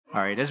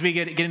All right, as we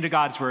get into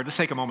God's word, let's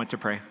take a moment to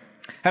pray.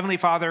 Heavenly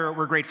Father,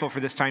 we're grateful for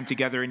this time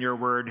together in your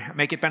word.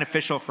 Make it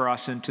beneficial for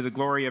us and to the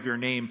glory of your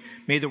name.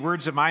 May the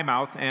words of my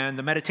mouth and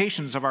the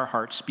meditations of our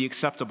hearts be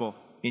acceptable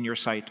in your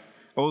sight.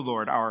 O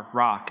Lord, our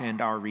rock and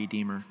our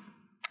redeemer.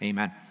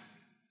 Amen.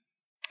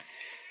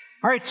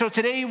 All right, so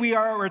today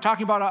we're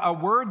talking about a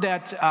word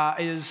that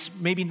is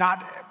maybe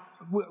not,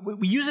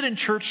 we use it in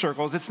church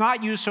circles. It's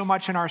not used so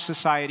much in our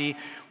society.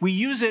 We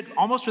use it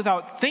almost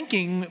without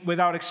thinking,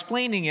 without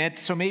explaining it,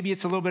 so maybe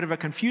it's a little bit of a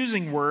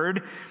confusing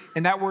word,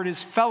 and that word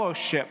is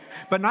fellowship.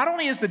 But not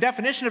only is the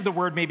definition of the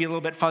word maybe a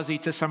little bit fuzzy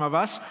to some of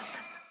us,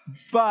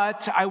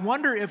 but I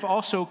wonder if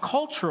also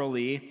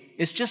culturally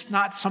it's just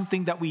not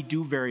something that we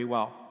do very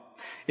well.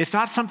 It's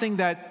not something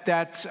that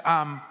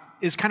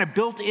is kind of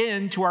built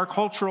into our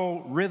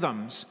cultural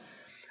rhythms.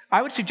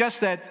 I would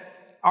suggest that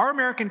our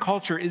American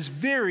culture is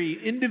very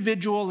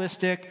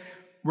individualistic.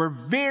 We're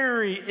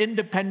very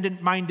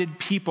independent-minded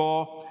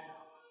people.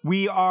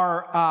 We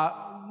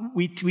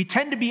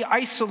tend to be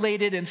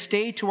isolated and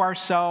stay to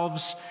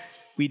ourselves.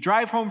 We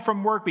drive home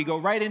from work, we go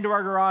right into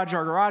our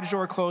garage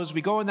door closed,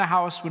 we go in the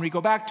house. When we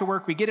go back to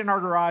work, we get in our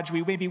garage,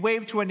 we maybe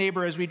wave to a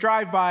neighbor as we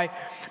drive by.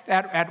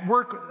 At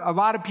work, a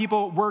lot of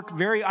people work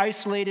very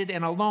isolated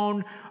and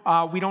alone.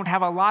 We don't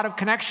have a lot of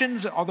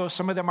connections, although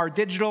some of them are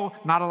digital,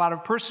 not a lot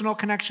of personal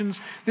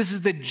connections. This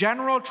is the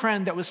general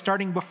trend that was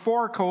starting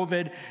before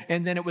COVID,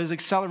 and then it was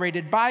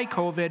accelerated by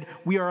COVID.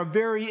 We are a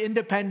very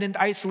independent,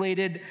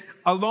 isolated,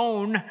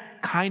 alone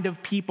kind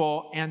of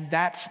people, and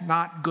that's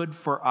not good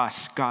for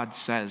us, God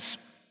says.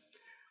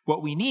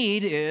 What we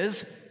need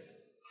is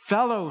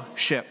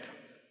fellowship.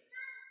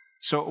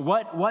 So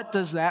what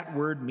does that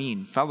word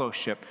mean,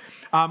 fellowship?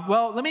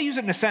 Well, let me use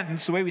it in a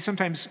sentence, the way we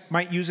sometimes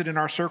might use it in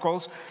our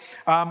circles.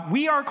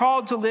 We are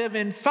called to live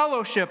in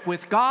fellowship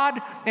with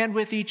God and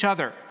with each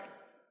other.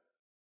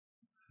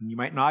 You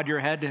might nod your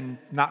head and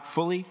not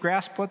fully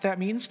grasp what that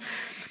means.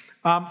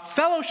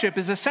 Fellowship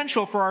is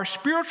essential for our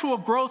spiritual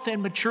growth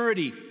and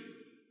maturity,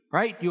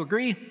 right? You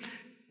agree?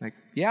 Like,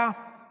 yeah,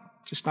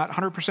 just not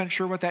 100%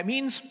 sure what that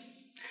means.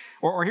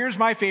 Or here's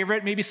my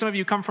favorite. Maybe some of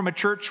you come from a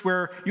church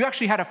where you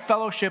actually had a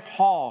fellowship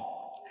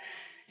hall.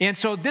 And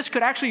so this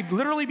could actually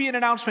literally be an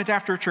announcement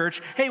after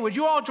church. Hey, would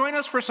you all join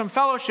us for some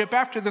fellowship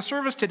after the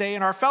service today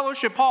in our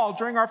fellowship hall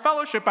during our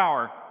fellowship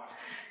hour?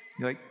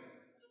 You're like,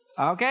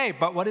 okay,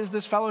 but what is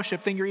this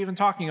fellowship thing you're even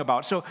talking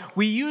about? So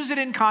we use it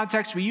in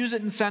context. We use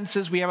it in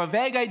sentences. We have a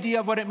vague idea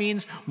of what it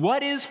means.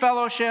 What is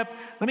fellowship?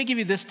 Let me give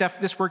you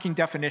this working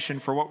definition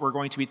for what we're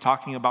going to be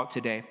talking about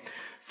today.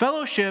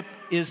 Fellowship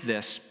is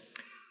this: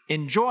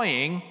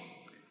 enjoying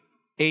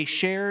a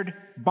shared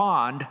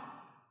bond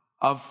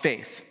of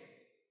faith.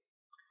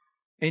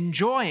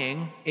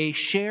 Enjoying a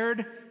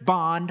shared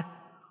bond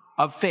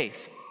of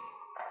faith.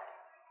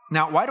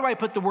 Now, why do I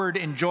put the word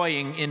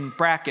enjoying in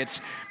brackets?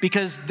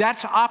 Because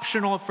that's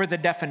optional for the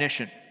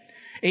definition.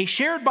 A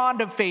shared bond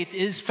of faith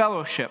is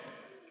fellowship.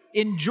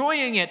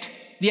 Enjoying it,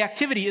 the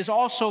activity, is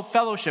also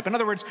fellowship. In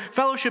other words,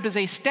 fellowship is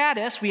a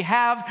status. We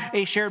have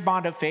a shared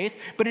bond of faith,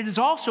 but it is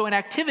also an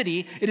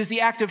activity. It is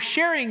the act of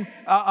sharing,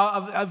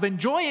 of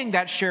enjoying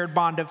that shared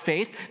bond of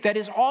faith that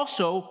is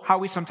also how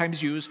we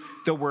sometimes use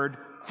the word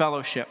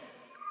fellowship.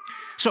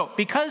 So,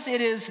 because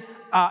it is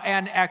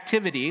an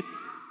activity,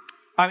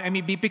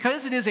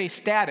 because it is a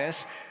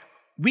status,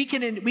 we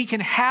can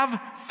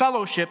have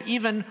fellowship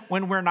even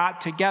when we're not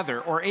together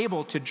or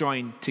able to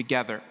join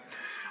together.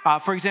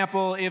 For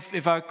example,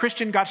 if a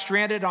Christian got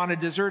stranded on a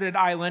deserted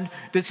island,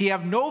 does he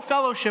have no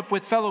fellowship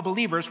with fellow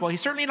believers? Well,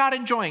 he's certainly not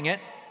enjoying it.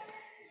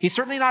 He's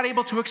certainly not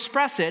able to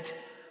express it.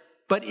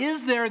 But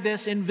is there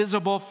this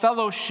invisible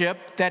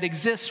fellowship that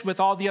exists with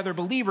all the other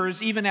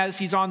believers, even as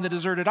he's on the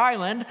deserted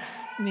island?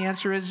 And the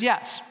answer is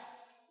yes.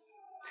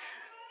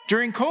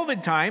 During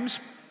COVID times,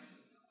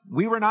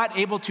 we were not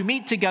able to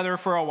meet together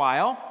for a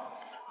while.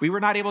 We were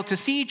not able to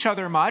see each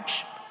other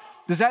much.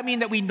 Does that mean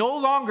that we no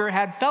longer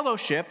had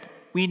fellowship?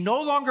 We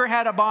no longer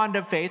had a bond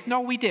of faith? No,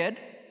 we did.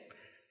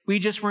 We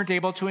just weren't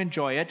able to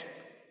enjoy it.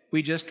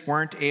 We just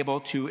weren't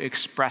able to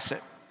express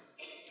it.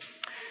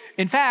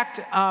 In fact,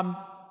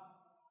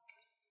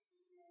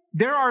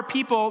 there are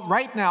people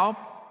right now,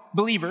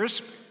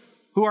 believers,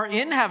 who are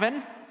in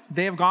heaven.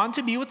 They have gone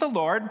to be with the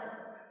Lord.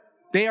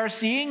 They are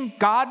seeing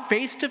God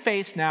face to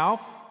face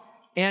now,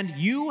 and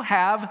you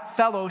have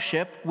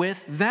fellowship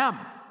with them.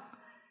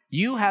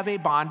 You have a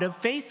bond of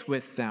faith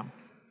with them.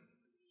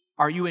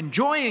 Are you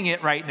enjoying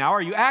it right now?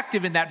 Are you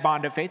active in that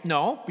bond of faith?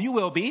 No, you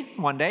will be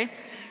one day.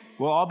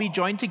 We'll all be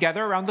joined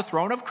together around the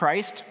throne of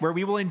Christ, where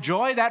we will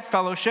enjoy that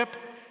fellowship.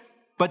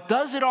 But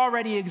does it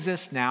already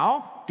exist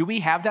now? Do we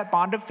have that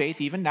bond of faith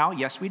even now?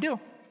 Yes, we do.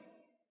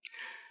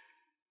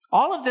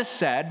 All of this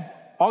said,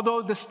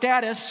 although the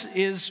status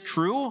is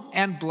true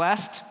and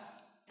blessed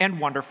and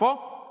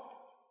wonderful,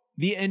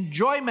 the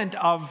enjoyment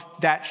of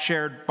that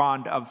shared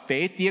bond of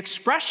faith, the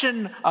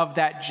expression of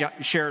that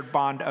shared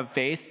bond of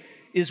faith,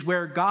 is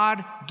where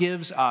God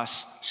gives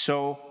us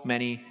so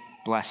many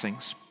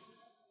blessings.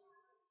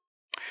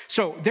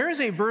 So there is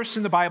a verse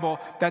in the Bible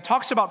that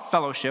talks about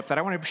fellowship that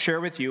I want to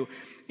share with you.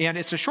 And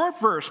it's a short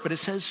verse, but it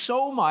says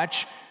so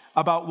much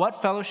about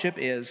what fellowship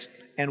is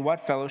and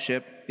what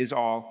fellowship is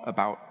all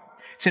about.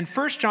 It's in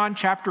 1 John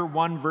chapter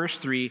 1, verse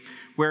 3,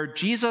 where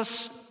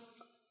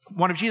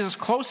one of Jesus'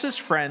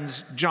 closest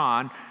friends,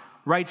 John,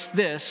 writes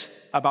this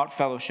about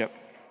fellowship.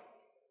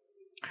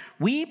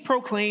 We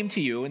proclaim to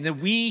you, and the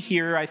we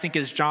here I think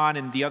is John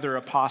and the other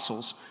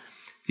apostles.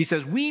 He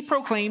says, we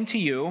proclaim to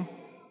you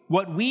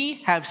what we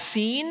have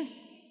seen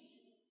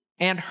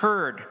and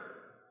heard.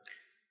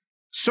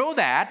 So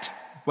that,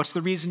 what's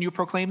the reason you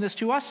proclaim this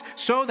to us?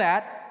 So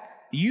that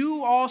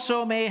you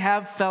also may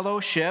have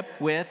fellowship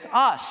with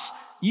us.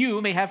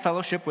 You may have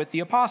fellowship with the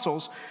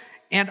apostles.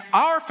 And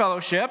our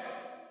fellowship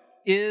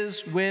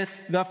is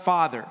with the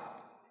Father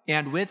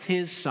and with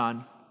his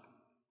Son,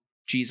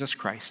 Jesus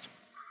Christ.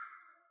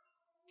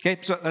 Okay,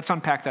 so let's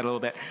unpack that a little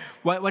bit.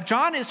 What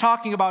John is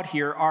talking about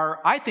here are,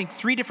 I think,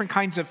 three different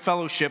kinds of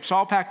fellowships,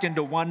 all packed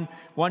into one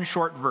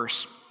short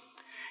verse.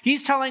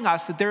 He's telling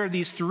us that there are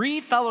these three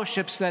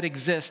fellowships that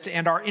exist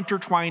and are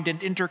intertwined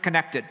and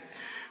interconnected.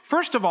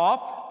 First of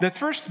all, the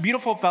first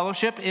beautiful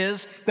fellowship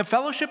is the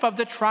fellowship of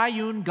the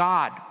triune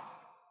God.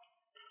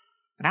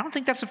 And I don't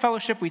think that's a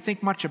fellowship we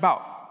think much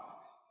about.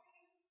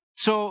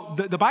 So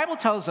the Bible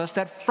tells us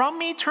that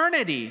from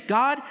eternity,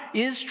 God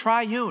is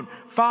triune,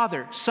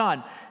 Father,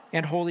 Son,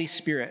 and Holy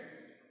Spirit.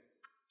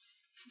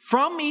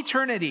 From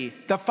eternity,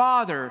 the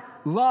Father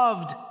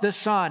loved the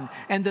Son,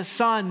 and the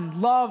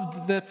Son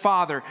loved the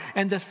Father,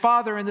 and the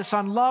Father and the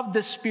Son loved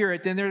the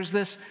Spirit. And there's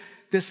this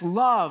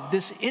love,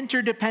 this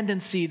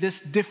interdependency, this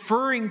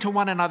deferring to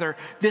one another,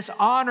 this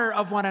honor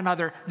of one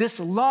another, this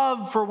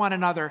love for one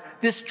another,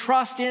 this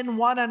trust in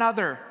one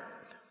another.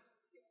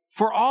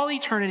 For all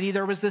eternity,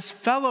 there was this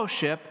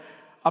fellowship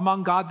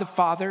among God the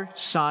Father,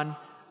 Son,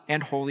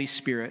 and Holy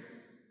Spirit.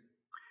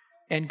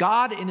 And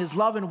God, in his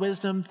love and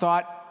wisdom,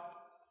 thought,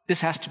 this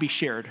has to be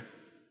shared.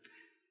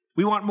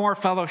 We want more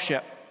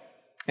fellowship.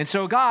 And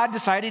so God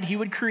decided he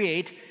would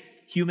create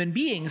human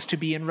beings to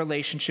be in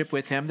relationship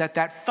with him,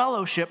 that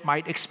fellowship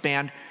might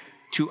expand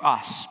to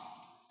us.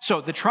 So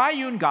the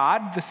triune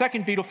God, the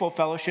second beautiful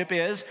fellowship,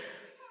 is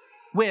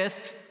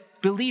with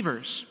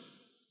believers.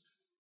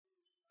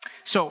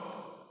 So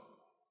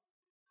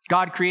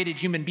God created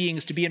human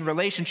beings to be in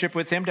relationship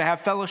with him, to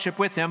have fellowship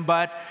with him,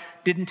 but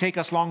didn't take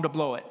us long to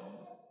blow it.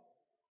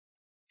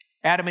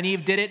 Adam and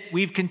Eve did it.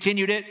 We've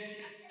continued it.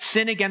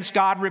 Sin against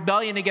God,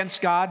 rebellion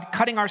against God,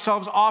 cutting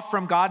ourselves off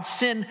from God.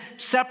 Sin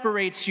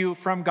separates you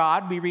from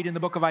God, we read in the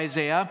book of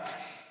Isaiah.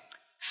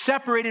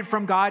 Separated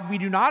from God, we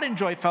do not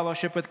enjoy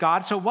fellowship with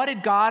God. So what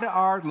did God,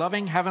 our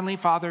loving Heavenly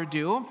Father,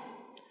 do?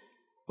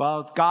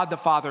 Well, God the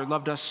Father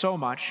loved us so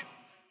much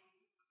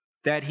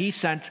that he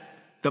sent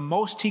the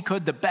most he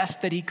could, the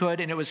best that he could,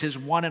 and it was his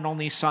one and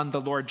only Son, the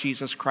Lord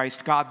Jesus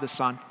Christ, God the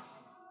Son,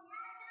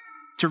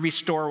 to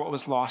restore what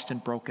was lost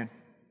and broken.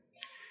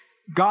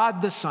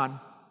 God the Son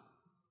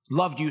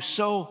loved you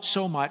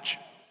so much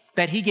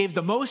that he gave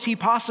the most he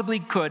possibly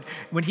could.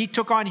 When he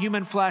took on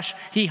human flesh,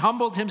 he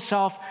humbled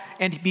himself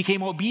and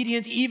became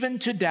obedient even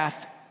to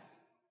death,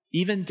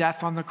 even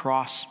death on the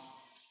cross.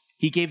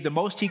 He gave the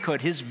most he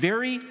could, his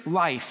very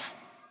life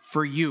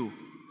for you,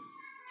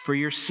 for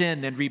your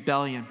sin and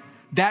rebellion.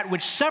 That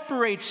which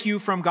separates you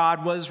from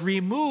God was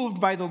removed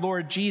by the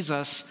Lord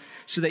Jesus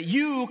so that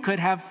you could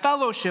have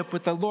fellowship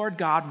with the Lord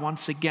God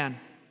once again.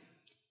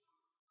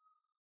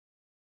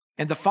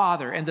 And the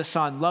Father and the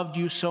Son loved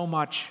you so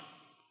much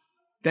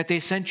that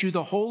they sent you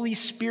the Holy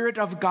Spirit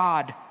of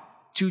God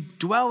to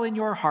dwell in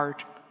your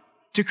heart,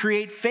 to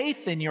create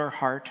faith in your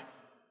heart,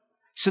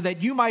 so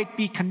that you might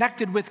be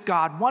connected with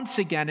God once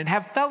again and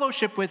have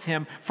fellowship with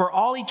him for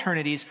all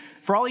eternities.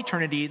 For all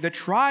eternity, the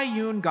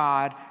triune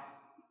God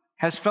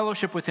has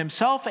fellowship with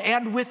himself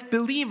and with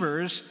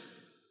believers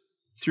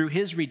through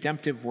his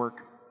redemptive work.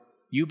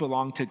 You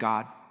belong to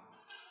God.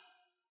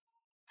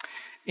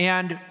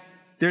 And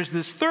there's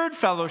this third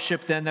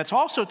fellowship then that's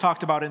also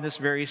talked about in this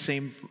very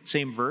same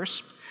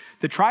verse.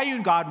 The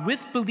triune God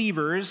with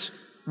believers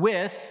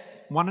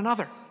with one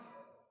another.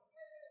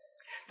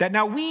 That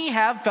now we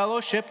have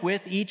fellowship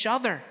with each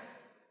other.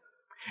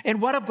 And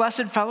what a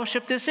blessed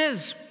fellowship this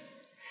is.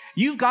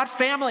 You've got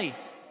family,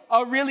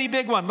 a really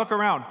big one. Look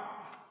around.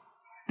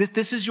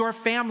 This is your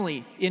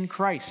family in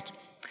Christ.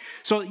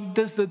 So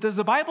does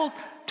the Bible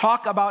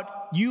talk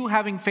about you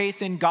having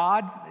faith in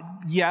God?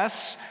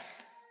 Yes.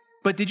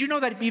 But did you know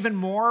that even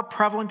more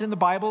prevalent in the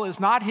Bible is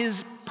not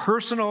his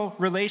personal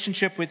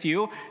relationship with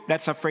you?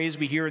 That's a phrase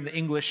we hear in the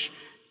English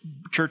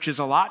churches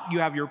a lot. You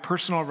have your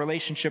personal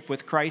relationship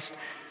with Christ.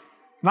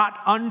 Not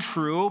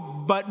untrue,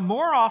 but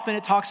more often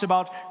it talks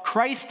about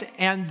Christ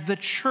and the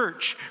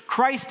church.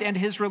 Christ and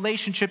his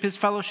relationship, his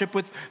fellowship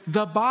with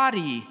the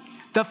body,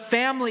 the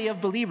family of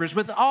believers.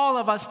 With all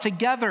of us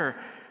together,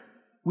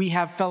 we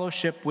have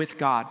fellowship with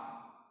God.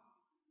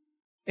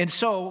 And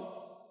so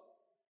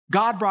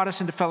God brought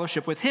us into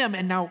fellowship with him,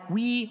 and now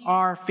we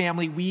are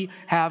family. We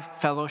have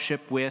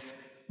fellowship with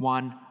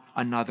one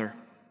another,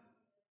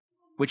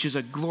 which is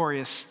a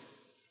glorious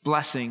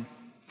blessing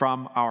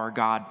from our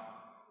God.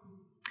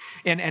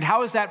 And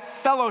how is that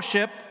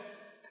fellowship,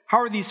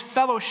 how are these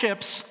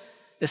fellowships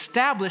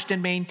established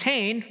and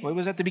maintained? Well, it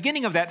was at the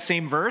beginning of that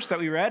same verse that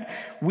we read.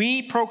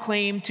 We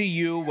proclaim to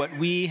you what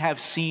we have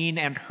seen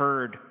and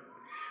heard.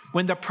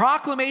 When the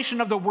proclamation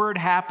of the word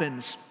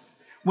happens,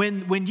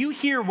 when you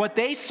hear what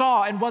they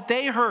saw and what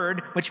they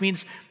heard, which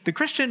means the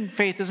Christian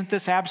faith isn't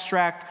this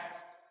abstract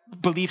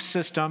belief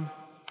system.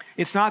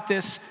 It's not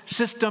this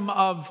system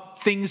of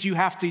things you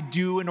have to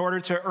do in order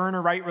to earn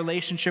a right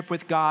relationship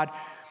with God.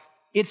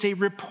 It's a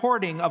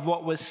reporting of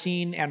what was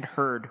seen and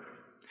heard.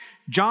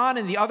 John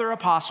and the other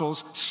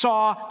apostles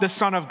saw the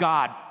Son of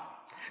God.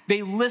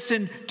 They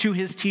listened to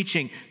his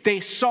teaching. They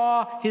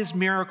saw his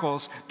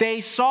miracles.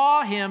 They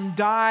saw him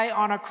die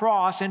on a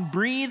cross and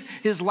breathe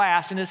his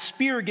last, and his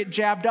spear get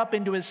jabbed up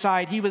into his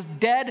side. He was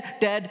dead,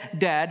 dead,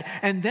 dead.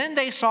 And then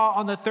they saw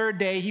on the third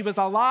day he was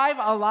alive,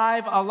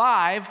 alive,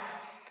 alive.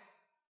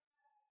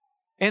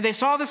 And they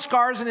saw the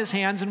scars in his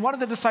hands, and one of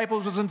the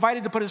disciples was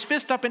invited to put his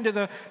fist up into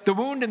the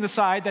wound in the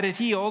side that it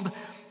healed,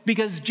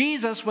 because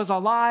Jesus was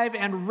alive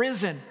and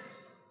risen.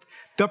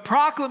 The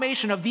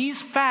proclamation of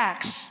these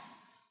facts,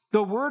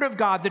 the word of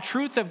God, the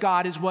truth of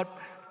God, is what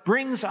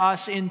brings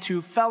us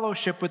into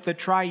fellowship with the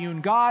triune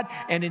God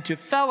and into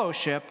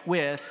fellowship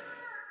with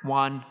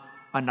one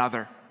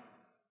another.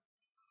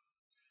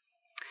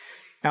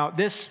 Now,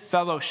 this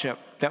fellowship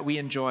that we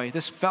enjoy,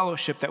 this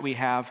fellowship that we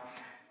have,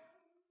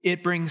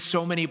 it brings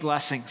so many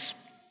blessings.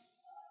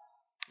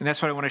 And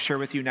that's what I want to share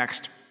with you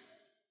next.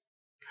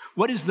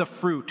 What is the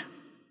fruit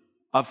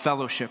of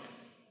fellowship?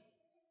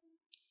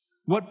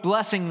 What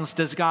blessings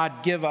does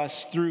God give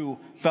us through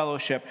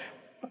fellowship?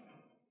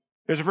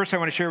 There's a verse I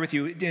want to share with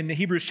you in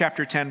Hebrews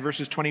chapter 10,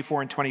 verses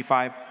 24 and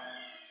 25.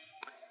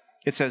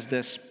 It says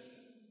this,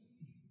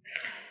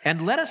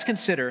 "And let us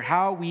consider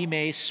how we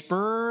may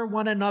spur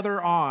one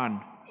another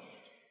on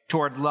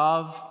toward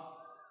love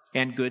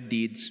and good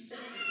deeds,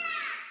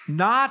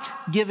 not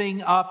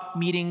giving up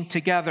meeting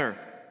together,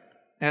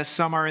 as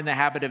some are in the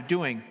habit of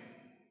doing,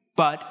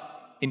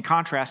 but, in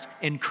contrast,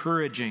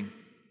 encouraging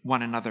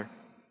one another.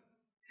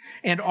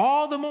 And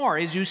all the more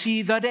as you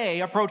see the day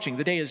approaching."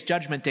 The day is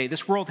Judgment Day.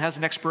 This world has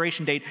an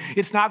expiration date.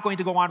 It's not going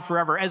to go on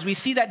forever. As we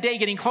see that day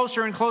getting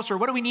closer and closer,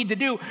 what do we need to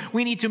do?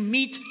 We need to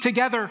meet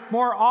together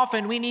more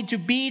often. We need to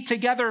be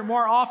together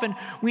more often.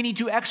 We need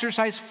to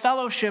exercise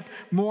fellowship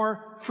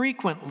more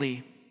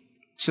frequently,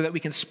 so that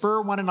we can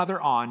spur one another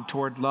on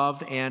toward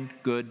love and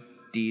good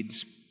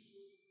deeds.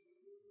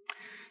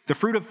 The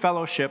fruit of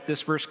fellowship,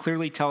 this verse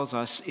clearly tells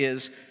us,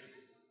 is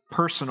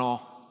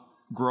personal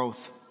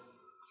growth.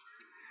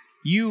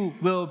 You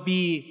will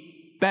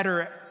be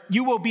better.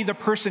 You will be the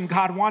person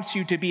God wants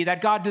you to be, that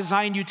God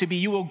designed you to be.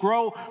 You will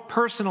grow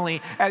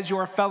personally as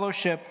your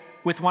fellowship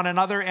with one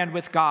another and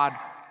with God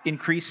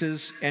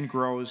increases and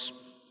grows.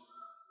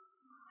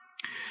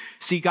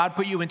 See, God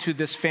put you into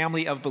this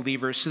family of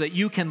believers so that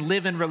you can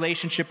live in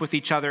relationship with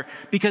each other,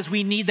 because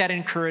we need that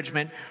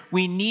encouragement.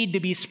 We need to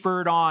be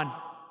spurred on.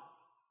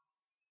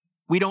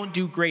 We don't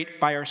do great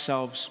by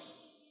ourselves.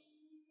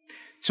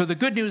 So the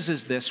good news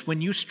is this: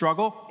 when you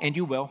struggle, and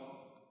you will,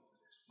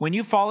 when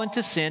you fall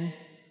into sin,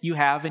 you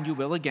have and you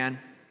will again,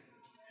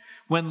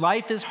 when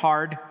life is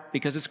hard,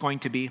 because it's going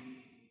to be,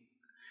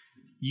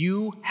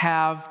 you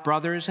have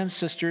brothers and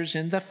sisters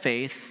in the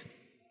faith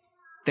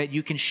that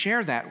you can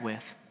share that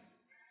with.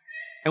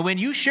 And when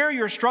you share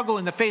your struggle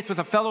in the faith with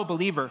a fellow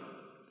believer,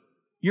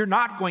 you're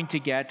not going to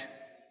get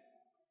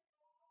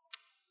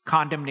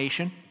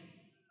condemnation.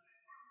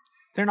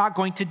 They're not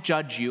going to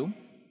judge you.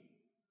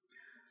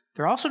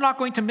 They're also not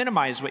going to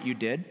minimize what you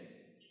did,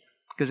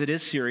 because it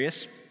is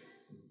serious.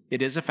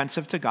 It is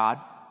offensive to God.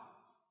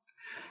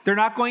 They're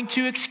not going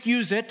to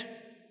excuse it.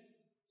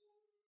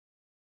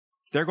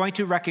 They're going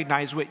to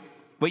recognize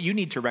what you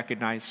need to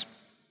recognize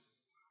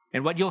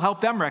and what you'll help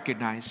them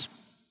recognize.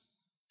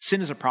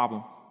 Sin is a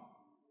problem.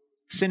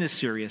 Sin is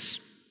serious.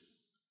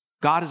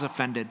 God is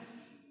offended.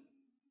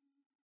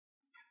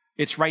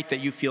 It's right that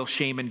you feel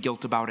shame and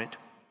guilt about it.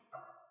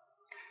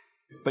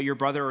 But your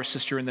brother or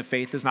sister in the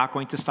faith is not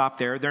going to stop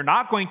there. They're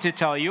not going to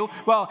tell you,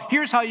 well,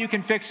 here's how you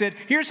can fix it.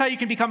 Here's how you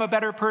can become a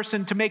better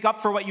person to make up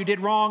for what you did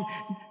wrong.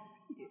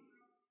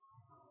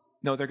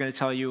 No, they're going to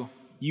tell you,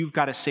 you've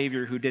got a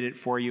Savior who did it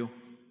for you.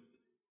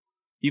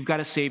 You've got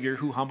a Savior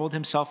who humbled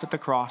himself at the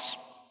cross,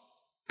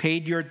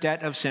 paid your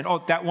debt of sin.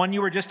 Oh, that one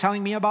you were just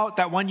telling me about,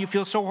 that one you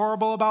feel so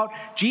horrible about,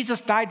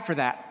 Jesus died for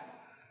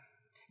that.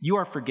 You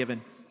are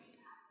forgiven.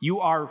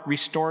 You are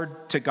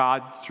restored to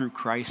God through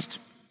Christ.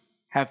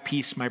 Have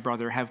peace, my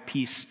brother. Have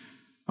peace,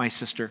 my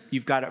sister.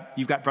 You've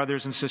got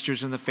brothers and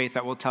sisters in the faith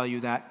that will tell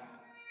you that.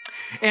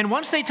 And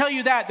once they tell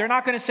you that, they're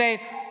not going to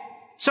say,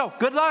 so,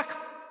 good luck.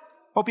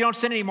 Hope you don't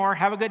sin anymore.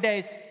 Have a good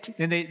day.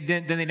 And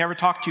then they never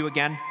talk to you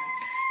again.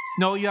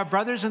 No, you have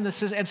brothers and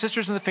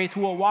sisters in the faith who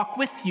will walk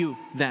with you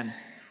then.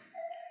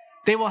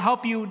 They will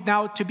help you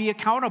now to be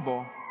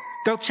accountable.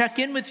 They'll check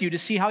in with you to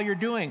see how you're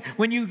doing.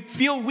 When you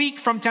feel weak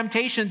from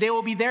temptation, they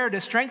will be there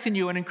to strengthen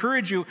you and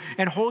encourage you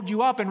and hold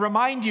you up and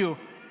remind you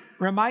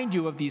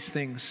of these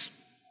things.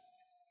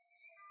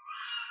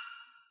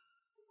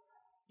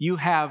 you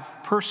have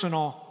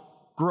personal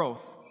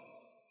growth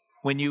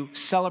when you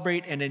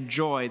celebrate and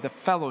enjoy the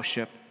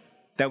fellowship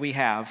that we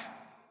have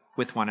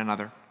with one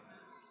another.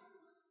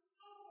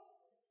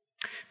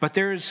 But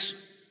there's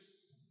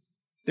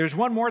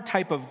one more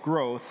type of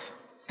growth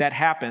that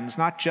happens,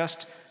 not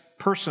just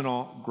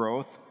personal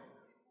growth.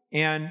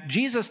 And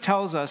Jesus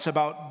tells us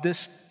about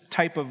this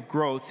type of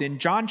growth in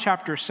John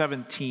chapter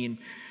 17.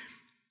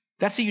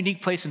 That's a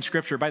unique place in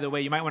Scripture. By the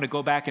way, you might want to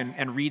go back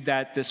and read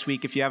that this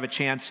week if you have a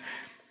chance.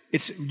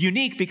 It's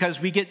unique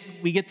because we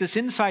get this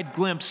inside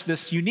glimpse,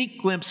 this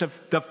unique glimpse of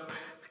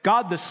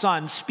God the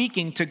Son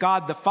speaking to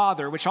God the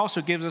Father, which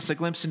also gives us a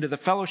glimpse into the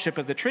fellowship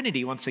of the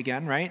Trinity once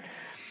again, right?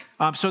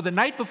 So the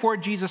night before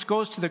Jesus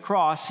goes to the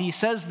cross, he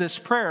says this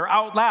prayer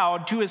out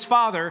loud to his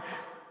Father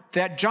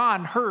that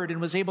John heard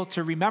and was able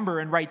to remember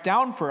and write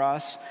down for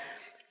us.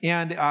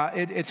 And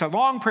it's a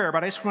long prayer,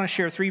 but I just want to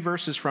share 3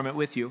 verses from it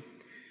with you.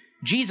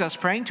 Jesus,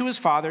 praying to his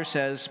Father,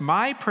 says,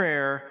 "My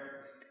prayer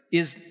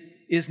is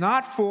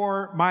not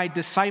for my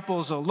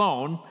disciples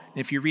alone."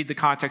 If you read the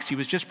context, he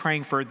was just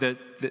praying for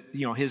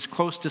his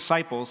close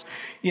disciples.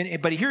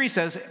 But here he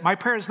says, "My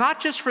prayer is not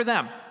just for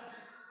them.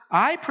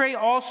 I pray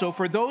also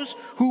for those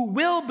who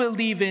will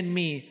believe in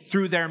me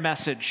through their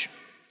message."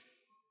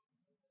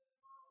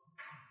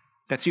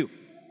 That's you.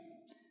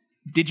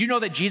 Did you know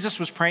that Jesus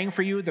was praying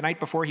for you the night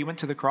before he went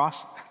to the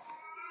cross?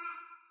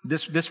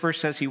 This verse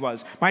says he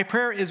was. "My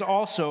prayer is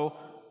also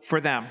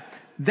for them,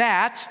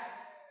 that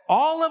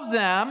all of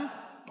them,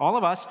 all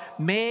of us,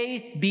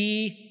 may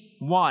be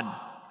one.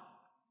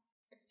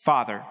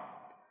 Father,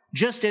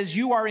 just as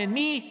you are in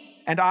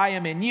me and I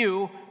am in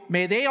you,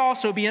 may they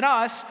also be in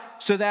us,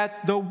 so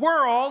that the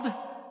world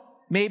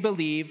may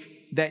believe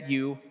that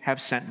you have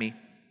sent me.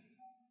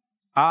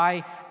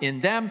 I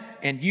in them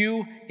and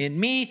you in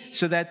me,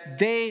 so that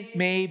they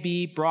may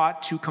be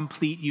brought to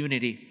complete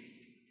unity.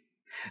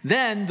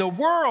 Then the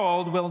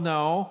world will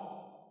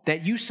know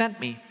that you sent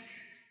me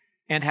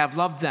and have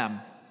loved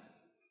them,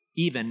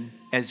 even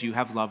as you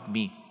have loved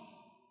me."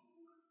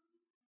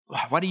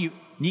 What a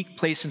unique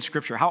place in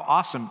Scripture. How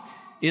awesome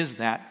is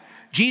that?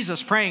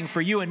 Jesus praying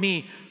for you and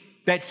me,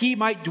 that he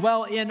might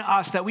dwell in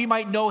us, that we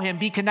might know him,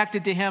 be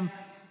connected to him,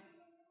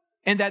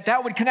 and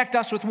that would connect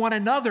us with one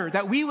another,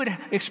 that we would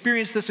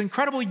experience this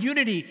incredible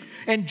unity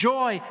and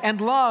joy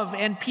and love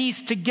and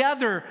peace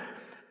together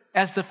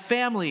as the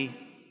family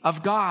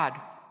of God,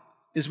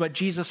 is what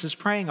Jesus is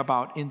praying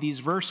about in these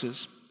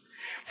verses.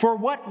 For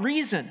what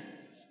reason?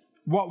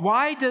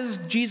 Why does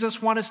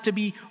Jesus want us to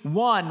be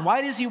one?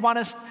 Why does he want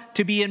us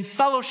to be in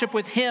fellowship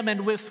with him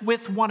and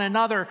with one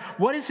another?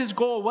 What is his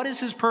goal? What is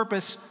his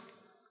purpose?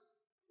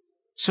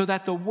 So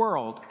that the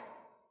world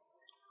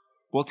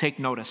will take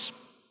notice.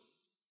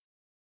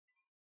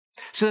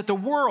 So that the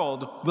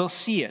world will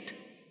see it.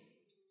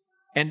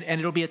 And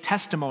it'll be a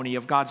testimony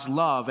of God's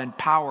love and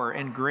power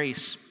and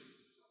grace.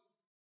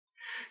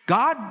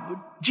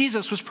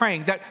 Jesus was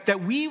praying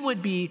that we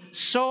would be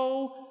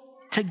so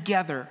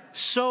together,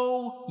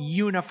 so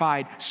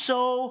unified,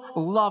 so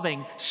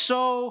loving,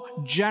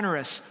 so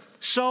generous,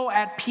 so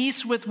at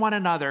peace with one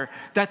another,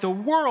 that the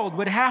world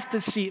would have to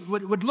see,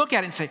 would look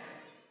at it and say,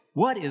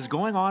 "What is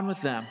going on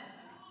with them?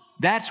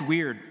 That's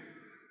weird."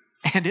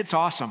 And it's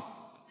awesome.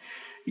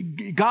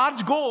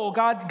 God's goal,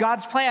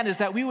 God's plan is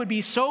that we would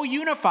be so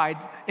unified,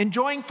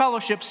 enjoying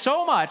fellowship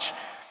so much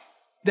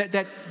that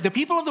the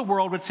people of the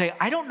world would say,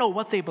 "I don't know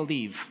what they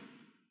believe,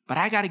 but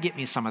I got to get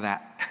me some of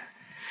that."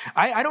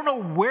 I don't know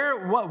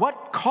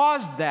what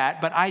caused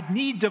that, but I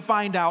need to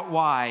find out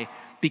why,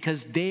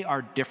 because they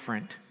are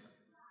different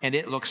and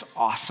it looks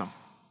awesome.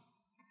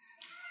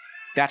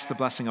 That's the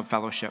blessing of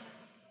fellowship.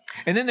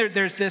 And then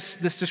there's this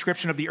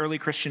description of the early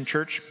Christian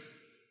church.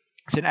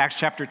 It's in Acts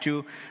chapter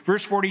 2,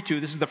 verse 42.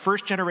 This is the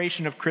first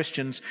generation of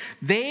Christians.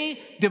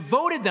 They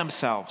devoted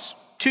themselves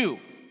to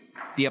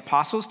the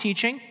apostles'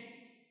 teaching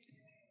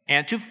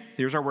and to,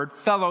 here's our word,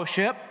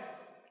 fellowship,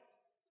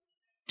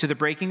 to the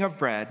breaking of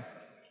bread,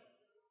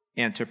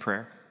 and to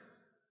prayer.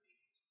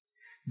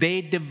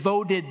 They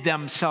devoted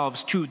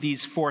themselves to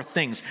these 4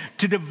 things.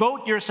 To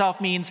devote yourself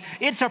means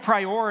it's a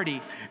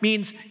priority,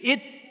 means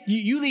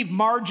you leave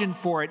margin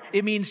for it.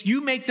 It means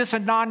you make this a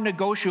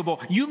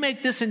non-negotiable. You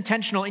make this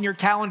intentional in your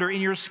calendar,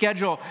 in your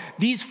schedule.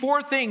 These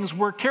 4 things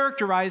were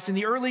characterized in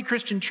the early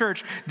Christian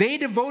church. They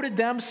devoted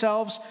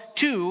themselves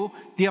to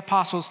the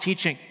apostles'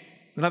 teaching.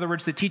 In other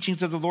words, the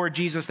teachings of the Lord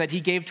Jesus that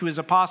he gave to his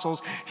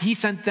apostles, he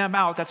sent them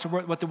out. That's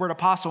what the word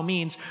apostle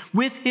means,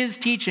 with his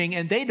teaching,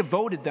 and they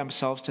devoted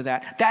themselves to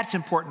that. That's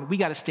important. We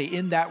got to stay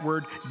in that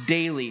word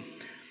daily.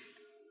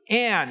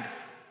 And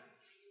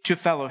to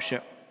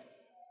fellowship.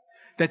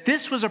 That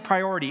this was a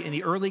priority in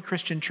the early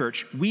Christian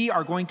church. We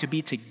are going to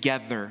be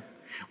together.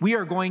 We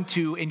are going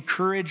to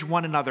encourage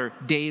one another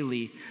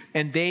daily,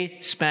 and they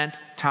spent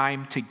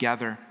time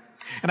together.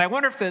 And I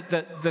wonder if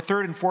the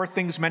third and fourth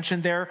things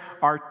mentioned there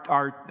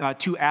are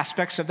 2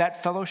 aspects of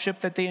that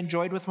fellowship that they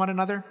enjoyed with one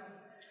another.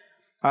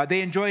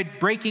 They enjoyed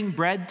breaking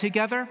bread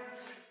together,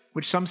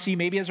 which some see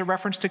maybe as a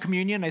reference to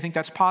communion. I think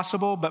that's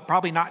possible, but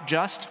probably not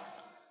just.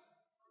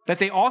 That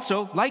they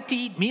also like to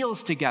eat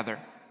meals together.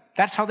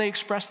 That's how they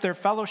express their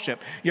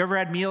fellowship. You ever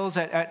had meals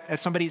at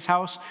somebody's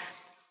house?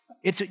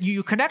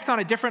 You connect on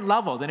a different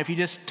level than if you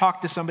just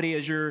talk to somebody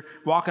as you're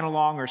walking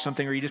along or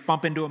something, or you just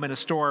bump into them in a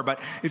store. But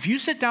if you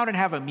sit down and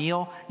have a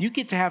meal, you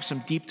get to have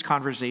some deep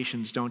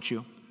conversations, don't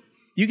you?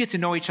 You get to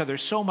know each other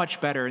so much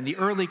better. And the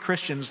early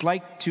Christians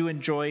liked to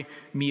enjoy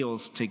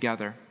meals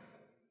together.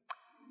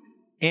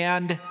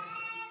 And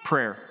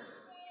prayer.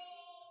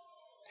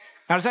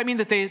 Now, does that mean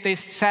that they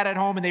sat at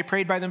home and they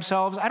prayed by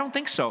themselves? I don't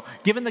think so.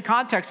 Given the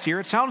context here,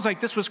 it sounds like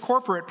this was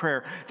corporate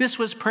prayer. This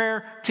was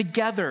prayer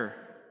together.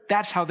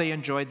 That's how they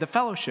enjoyed the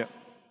fellowship.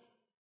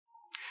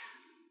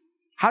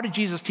 How did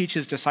Jesus teach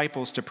his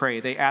disciples to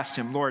pray? They asked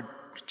him, Lord,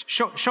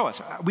 show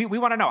us. We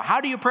want to know. How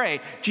do you pray?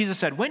 Jesus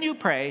said, when you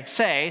pray,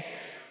 say,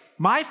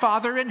 my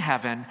Father in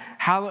heaven,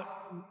 hallowed...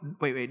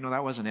 Wait, no,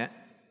 that wasn't it.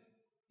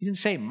 He didn't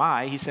say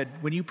my. He said,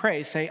 when you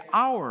pray, say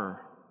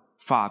our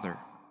Father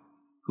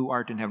who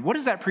art in heaven. What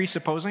is that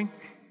presupposing?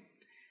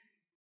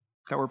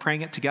 That we're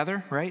praying it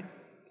together, right?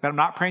 That I'm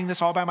not praying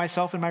this all by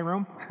myself in my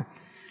room?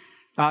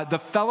 The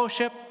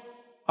fellowship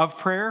of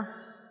prayer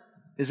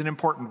is an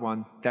important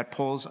one that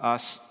pulls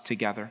us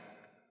together.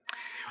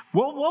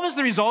 What was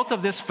the result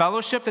of this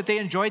fellowship that they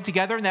enjoyed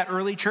together in that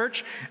early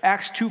church?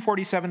 Acts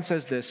 2:47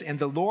 says this, and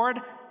the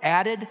Lord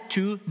added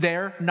to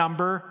their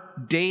number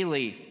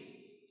daily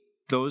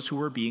those who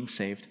were being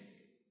saved.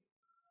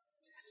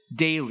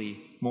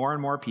 Daily, more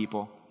and more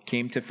people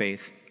came to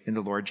faith in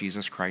the Lord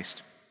Jesus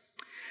Christ.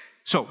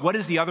 So what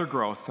is the other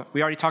growth?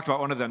 We already talked about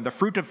one of them. The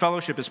fruit of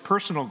fellowship is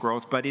personal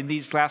growth, but in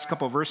these last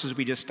couple of verses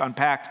we just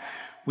unpacked,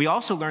 we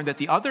also learned that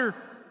the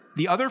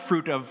other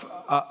fruit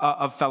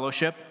of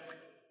fellowship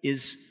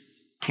is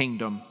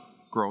kingdom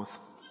growth.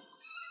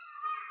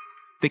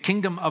 The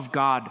kingdom of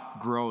God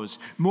grows.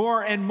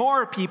 More and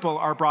more people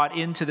are brought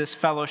into this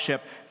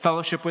fellowship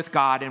with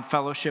God and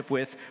fellowship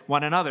with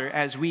one another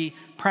as we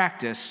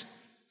practice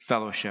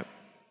fellowship.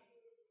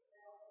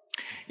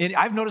 And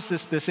I've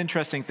noticed this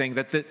interesting thing,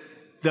 that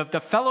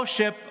the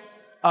fellowship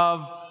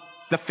of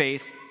the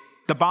faith,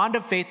 the bond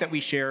of faith that we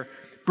share,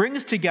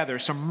 brings together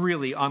some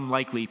really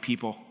unlikely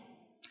people.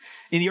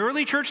 In the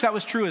early church, that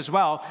was true as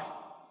well.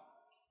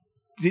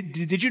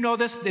 Did you know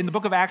this? In the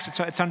book of Acts,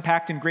 it's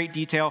unpacked in great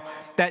detail,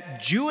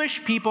 that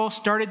Jewish people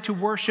started to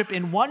worship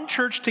in one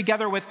church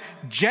together with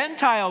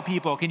Gentile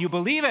people. Can you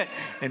believe it?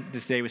 And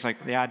this day was like,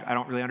 yeah, I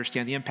don't really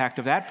understand the impact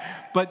of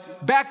that.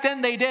 But back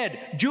then they did.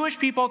 Jewish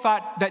people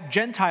thought that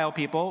Gentile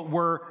people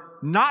were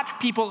not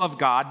people of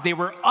God. They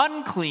were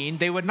unclean.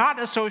 They would not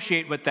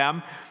associate with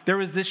them. There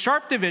was this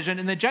sharp division,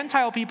 and the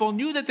Gentile people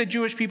knew that the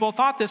Jewish people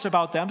thought this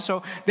about them,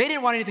 so they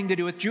didn't want anything to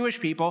do with Jewish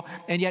people.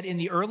 And yet in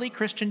the early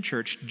Christian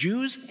church,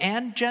 Jews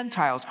and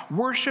Gentiles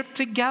worshiped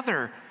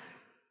together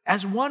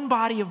as one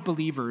body of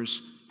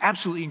believers.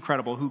 Absolutely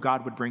incredible who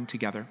God would bring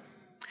together.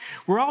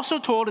 We're also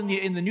told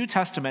in the New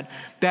Testament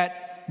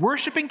that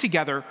worshiping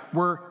together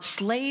were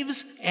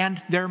slaves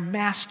and their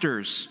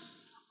masters.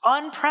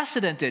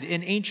 Unprecedented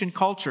in ancient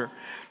culture.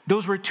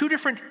 Those were two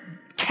different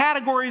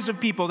categories of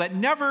people that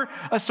never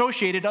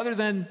associated, other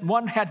than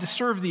one had to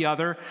serve the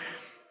other.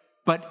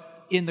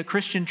 But in the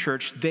Christian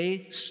church,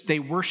 they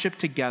worship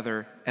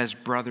together as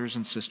brothers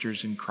and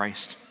sisters in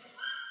Christ.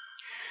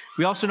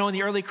 We also know in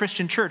the early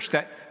Christian church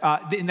that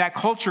in that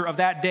culture of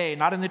that day,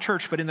 not in the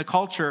church, but in the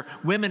culture,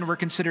 women were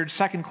considered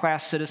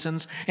second-class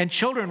citizens and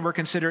children were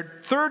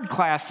considered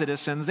third-class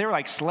citizens. They were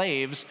like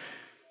slaves.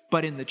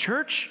 But in the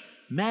church,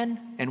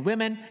 men and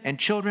women and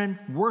children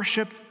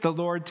worshiped the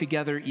Lord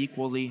together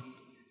equally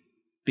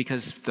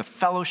because the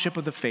fellowship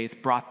of the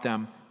faith brought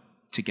them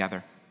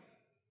together.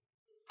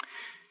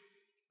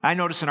 I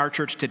notice in our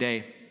church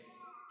today,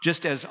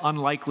 just as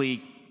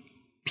unlikely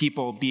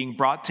people being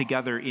brought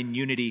together in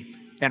unity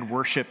and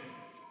worship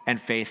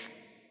and faith.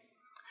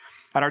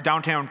 At our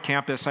downtown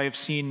campus, I have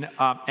seen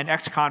an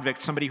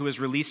ex-convict, somebody who was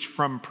released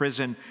from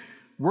prison,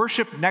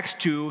 worship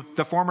next to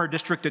the former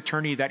district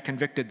attorney that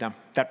convicted them,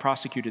 that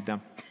prosecuted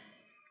them.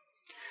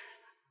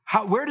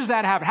 Where does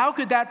that happen? How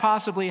could that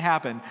possibly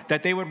happen,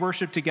 that they would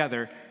worship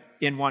together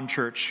in one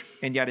church?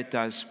 And yet it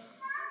does.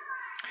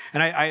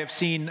 And I have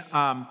seen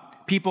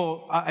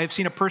people, I have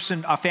seen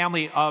a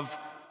family of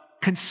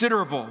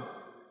considerable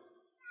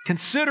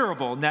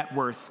net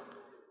worth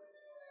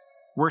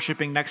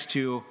worshiping next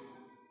to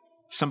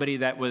somebody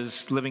that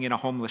was living in a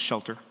homeless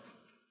shelter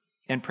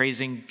and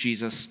praising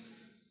Jesus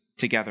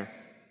together.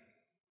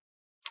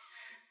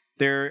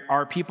 There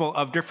are people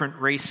of different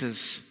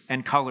races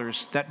and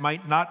colors that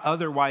might not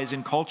otherwise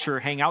in culture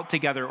hang out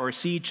together or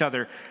see each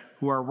other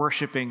who are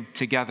worshiping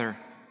together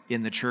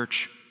in the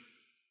church.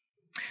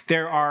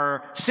 There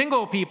are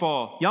single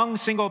people, young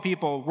single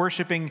people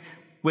worshiping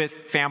with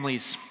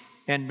families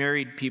and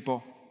married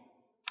people.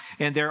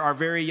 And there are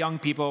very young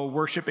people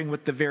worshiping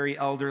with the very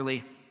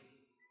elderly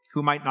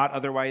who might not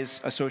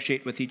otherwise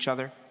associate with each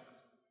other.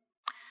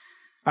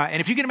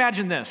 And if you can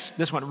imagine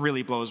this one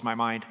really blows my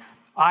mind.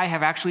 I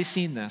have actually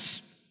seen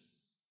this.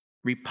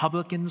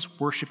 Republicans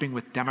worshiping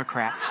with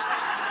Democrats.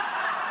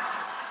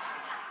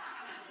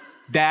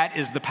 That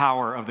is the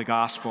power of the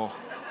gospel.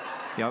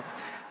 Yep.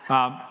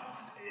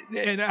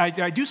 And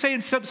I do say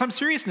in some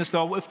seriousness,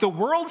 though, if the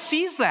world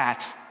sees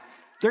that,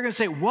 they're going to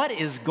say, what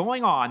is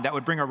going on that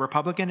would bring a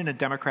Republican and a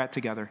Democrat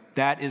together?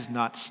 That is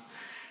nuts.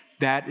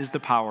 That is the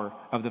power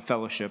of the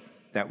fellowship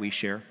that we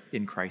share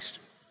in Christ.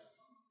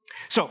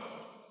 So,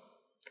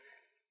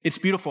 it's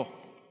beautiful.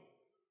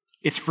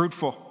 It's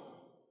fruitful.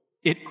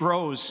 It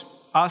grows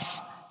us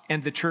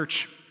and the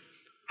church.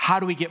 How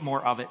do we get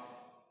more of it?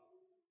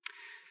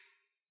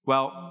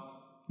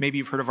 Well, maybe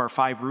you've heard of our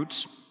 5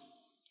 roots.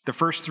 The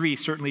first 3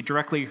 certainly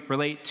directly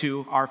relate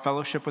to our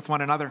fellowship with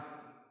one another.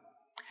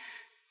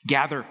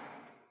 Gather.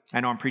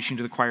 I know I'm preaching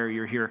to the choir,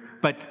 you're here.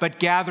 But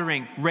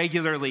gathering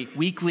regularly,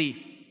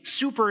 weekly,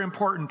 super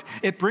important.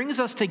 It brings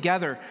us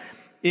together.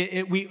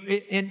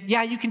 And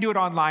yeah, you can do it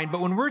online,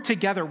 but when we're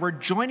together, we're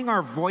joining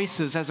our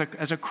voices as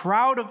a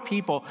crowd of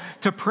people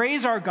to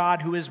praise our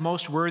God who is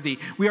most worthy.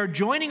 We are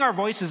joining our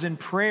voices in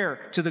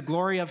prayer to the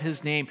glory of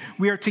his name.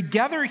 We are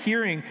together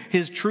hearing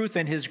his truth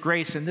and his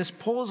grace, and this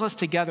pulls us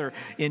together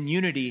in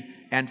unity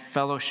and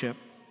fellowship.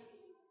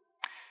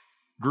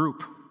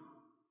 Group,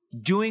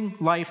 doing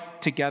life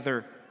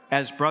together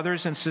as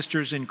brothers and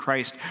sisters in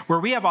Christ, where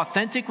we have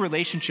authentic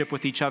relationship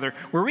with each other,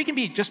 where we can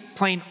be just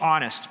plain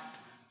honest,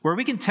 where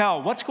we can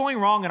tell what's going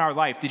wrong in our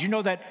life. Did you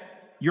know that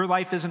your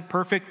life isn't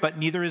perfect, but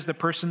neither is the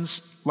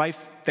person's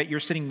life that you're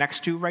sitting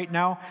next to right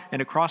now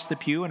and across the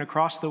pew and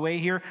across the way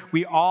here?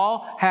 We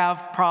all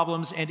have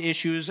problems and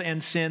issues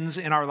and sins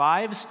in our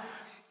lives,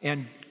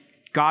 and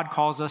God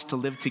calls us to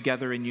live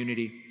together in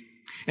unity.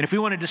 And if we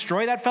want to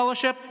destroy that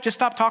fellowship, just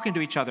stop talking to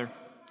each other.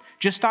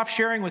 Just stop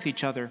sharing with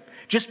each other.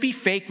 Just be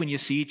fake when you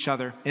see each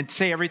other and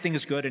say everything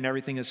is good and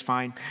everything is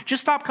fine.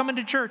 Just stop coming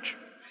to church,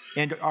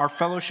 and our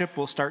fellowship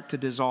will start to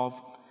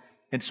dissolve.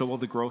 And so will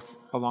the growth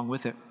along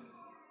with it.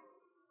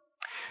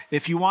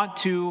 If you want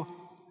to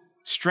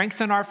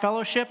strengthen our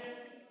fellowship,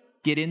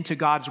 get into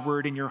God's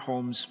word in your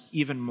homes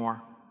even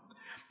more.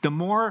 The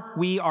more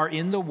we are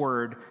in the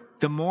word,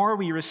 the more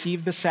we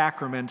receive the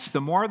sacraments,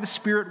 the more the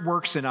Spirit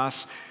works in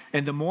us,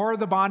 and the more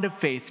the bond of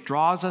faith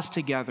draws us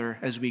together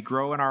as we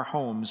grow in our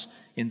homes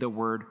in the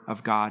word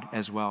of God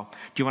as well.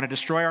 Do you want to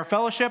destroy our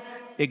fellowship?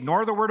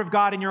 Ignore the word of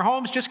God in your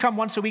homes. Just come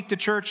once a week to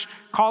church.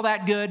 Call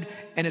that good,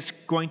 and it's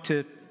going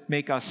to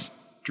make us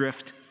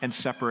drift and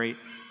separate,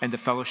 and the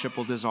fellowship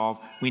will dissolve.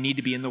 We need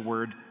to be in the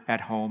word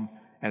at home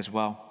as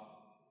well.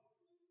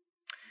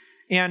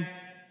 And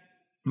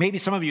maybe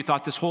some of you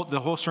thought the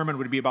whole sermon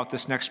would be about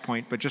this next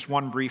point, but just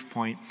one brief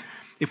point.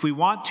 If we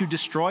want to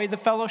destroy the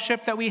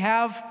fellowship that we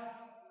have,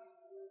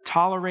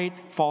 tolerate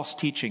false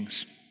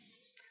teachings.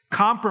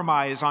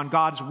 Compromise on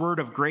God's word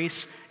of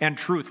grace and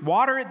truth.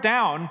 Water it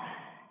down,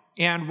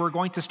 and we're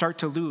going to start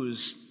to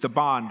lose the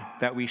bond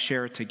that we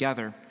share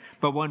together.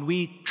 But when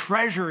we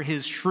treasure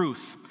his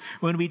truth,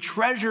 when we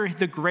treasure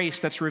the grace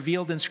that's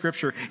revealed in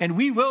Scripture, and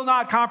we will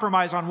not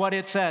compromise on what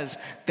it says,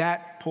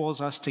 that pulls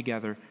us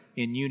together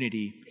in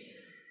unity.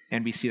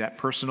 And we see that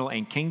personal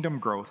and kingdom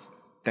growth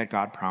that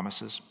God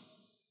promises.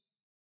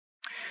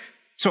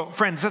 So,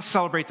 friends, let's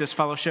celebrate this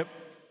fellowship.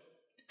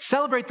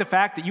 Celebrate the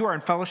fact that you are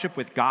in fellowship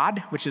with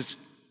God, which is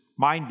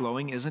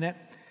mind-blowing, isn't it?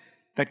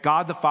 That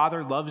God the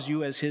Father loves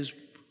you as his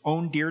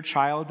own dear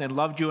child and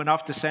loved you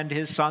enough to send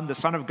his Son, the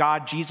Son of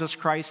God, Jesus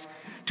Christ,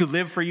 to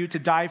live for you, to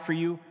die for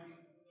you,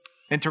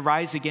 and to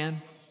rise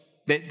again.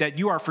 That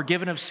you are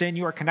forgiven of sin,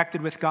 you are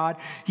connected with God.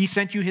 He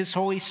sent you his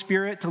Holy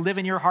Spirit to live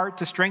in your heart,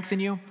 to strengthen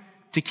you,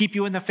 to keep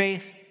you in the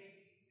faith.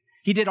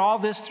 He did all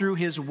this through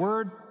his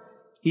word.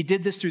 He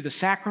did this through the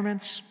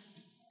sacraments.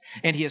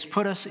 And he has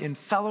put us in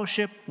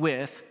fellowship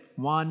with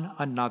one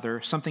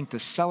another, something to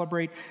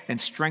celebrate and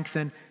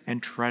strengthen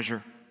and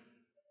treasure.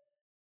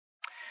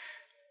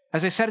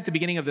 As I said at the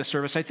beginning of this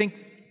service, I think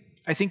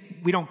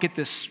we don't get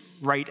this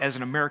right as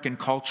an American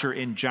culture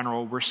in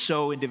general. We're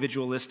so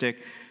individualistic,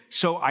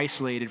 so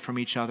isolated from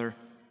each other.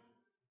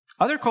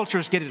 Other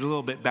cultures get it a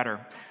little bit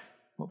better.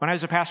 When I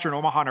was a pastor in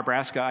Omaha,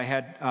 Nebraska, I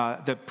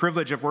had the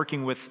privilege of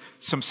working with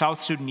some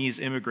South Sudanese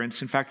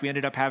immigrants. In fact, we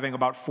ended up having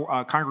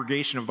a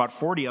congregation of about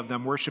 40 of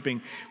them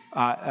worshiping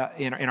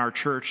in our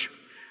church.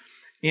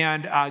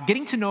 And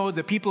getting to know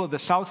the people of the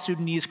South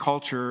Sudanese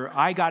culture,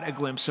 I got a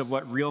glimpse of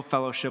what real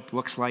fellowship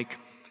looks like.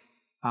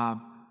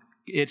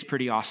 It's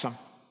pretty awesome.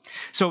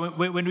 So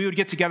when we would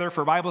get together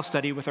for Bible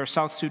study with our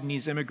South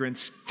Sudanese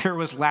immigrants, there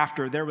was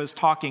laughter, there was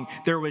talking,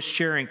 there was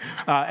sharing.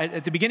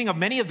 At the beginning of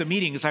many of the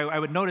meetings, I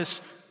would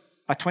notice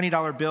a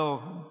 $20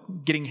 bill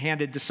getting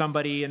handed to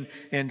somebody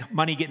and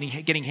money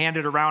getting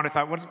handed around. I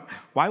thought,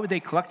 why would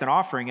they collect an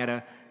offering at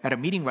a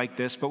meeting like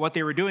this? But what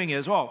they were doing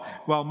is,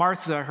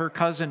 Martha, her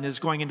cousin, is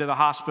going into the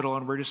hospital,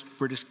 and we're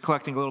just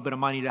collecting a little bit of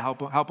money to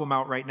help them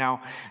out right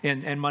now.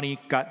 And money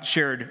got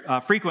shared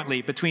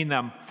frequently between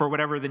them for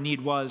whatever the need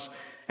was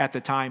at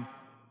the time.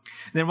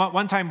 Then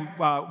one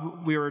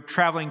time we were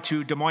traveling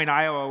to Des Moines,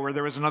 Iowa, where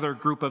there was another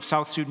group of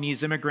South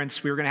Sudanese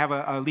immigrants. We were going to have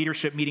a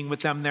leadership meeting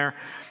with them there.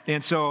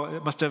 And so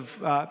it must have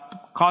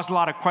caused a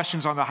lot of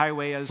questions on the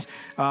highway as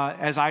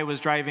I was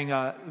driving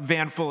a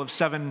van full of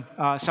 7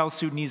 South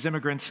Sudanese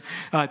immigrants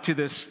to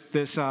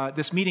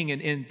this meeting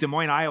in Des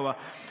Moines, Iowa.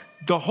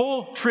 the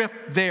whole trip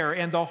there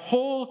and the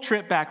whole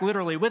trip back,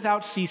 literally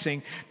without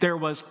ceasing, there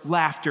was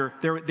laughter.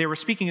 They were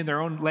speaking in their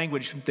own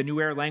language, the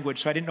New Air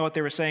language, so I didn't know what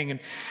they were saying, and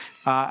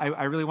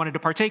I really wanted to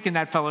partake in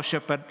that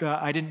fellowship, but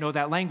I didn't know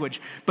that language.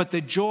 But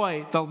the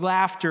joy, the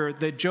laughter,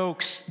 the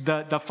jokes,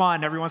 the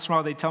fun, every once in a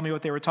while they'd tell me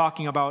what they were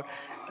talking about,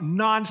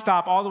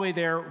 nonstop all the way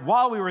there,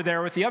 while we were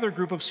there with the other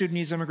group of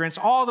Sudanese immigrants,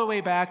 all the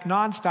way back,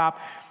 nonstop.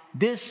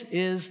 This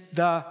is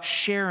the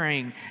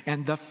sharing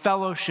and the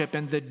fellowship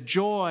and the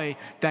joy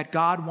that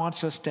God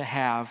wants us to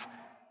have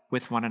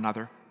with one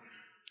another.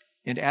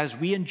 And as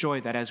we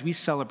enjoy that, as we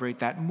celebrate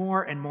that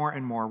more and more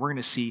and more, we're going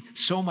to see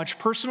so much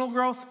personal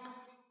growth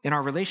in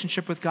our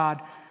relationship with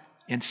God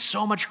and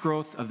so much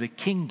growth of the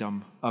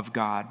kingdom of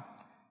God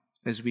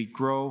as we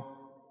grow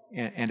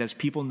and as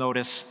people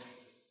notice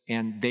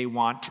and they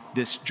want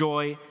this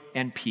joy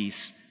and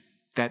peace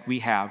that we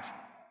have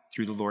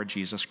through the Lord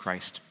Jesus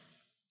Christ.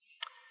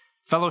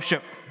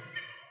 Fellowship.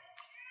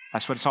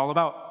 That's what it's all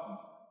about.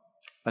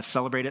 Let's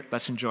celebrate it.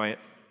 Let's enjoy it.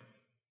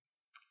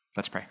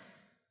 Let's pray.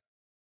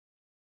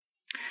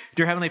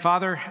 Dear Heavenly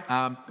Father,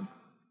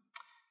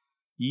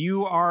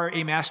 you are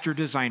a master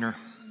designer.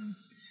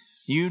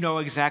 You know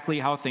exactly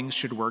how things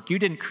should work. You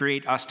didn't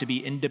create us to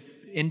be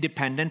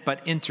independent,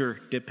 but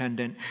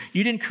interdependent.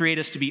 You didn't create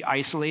us to be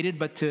isolated,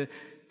 but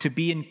to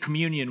be in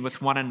communion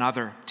with one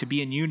another, to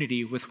be in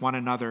unity with one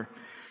another.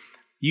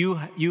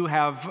 You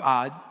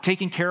have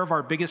taken care of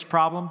our biggest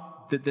problem,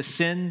 the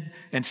sin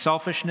and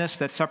selfishness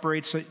that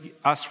separates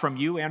us from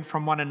you and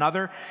from one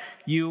another.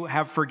 You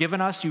have forgiven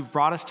us. You've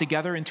brought us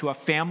together into a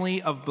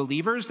family of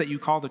believers that you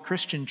call the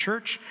Christian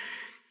church.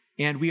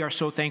 And we are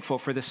so thankful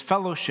for this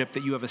fellowship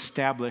that you have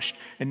established.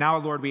 And now,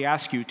 Lord, we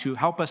ask you to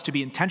help us to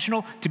be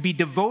intentional, to be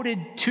devoted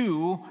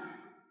to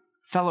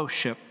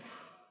fellowship,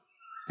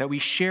 that we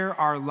share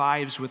our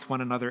lives with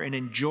one another and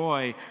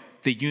enjoy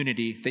the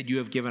unity that you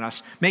have given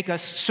us. Make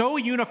us so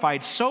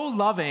unified, so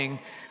loving,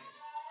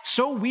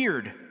 so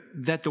weird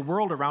that the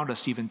world around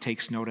us even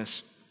takes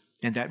notice,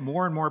 and that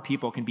more and more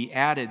people can be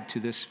added to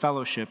this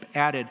fellowship,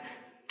 added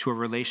to a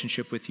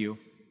relationship with you.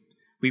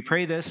 We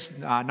pray this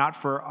not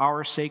for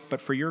our sake, but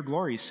for your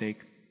glory's sake.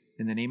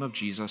 In the name of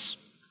Jesus,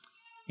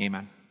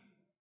 amen.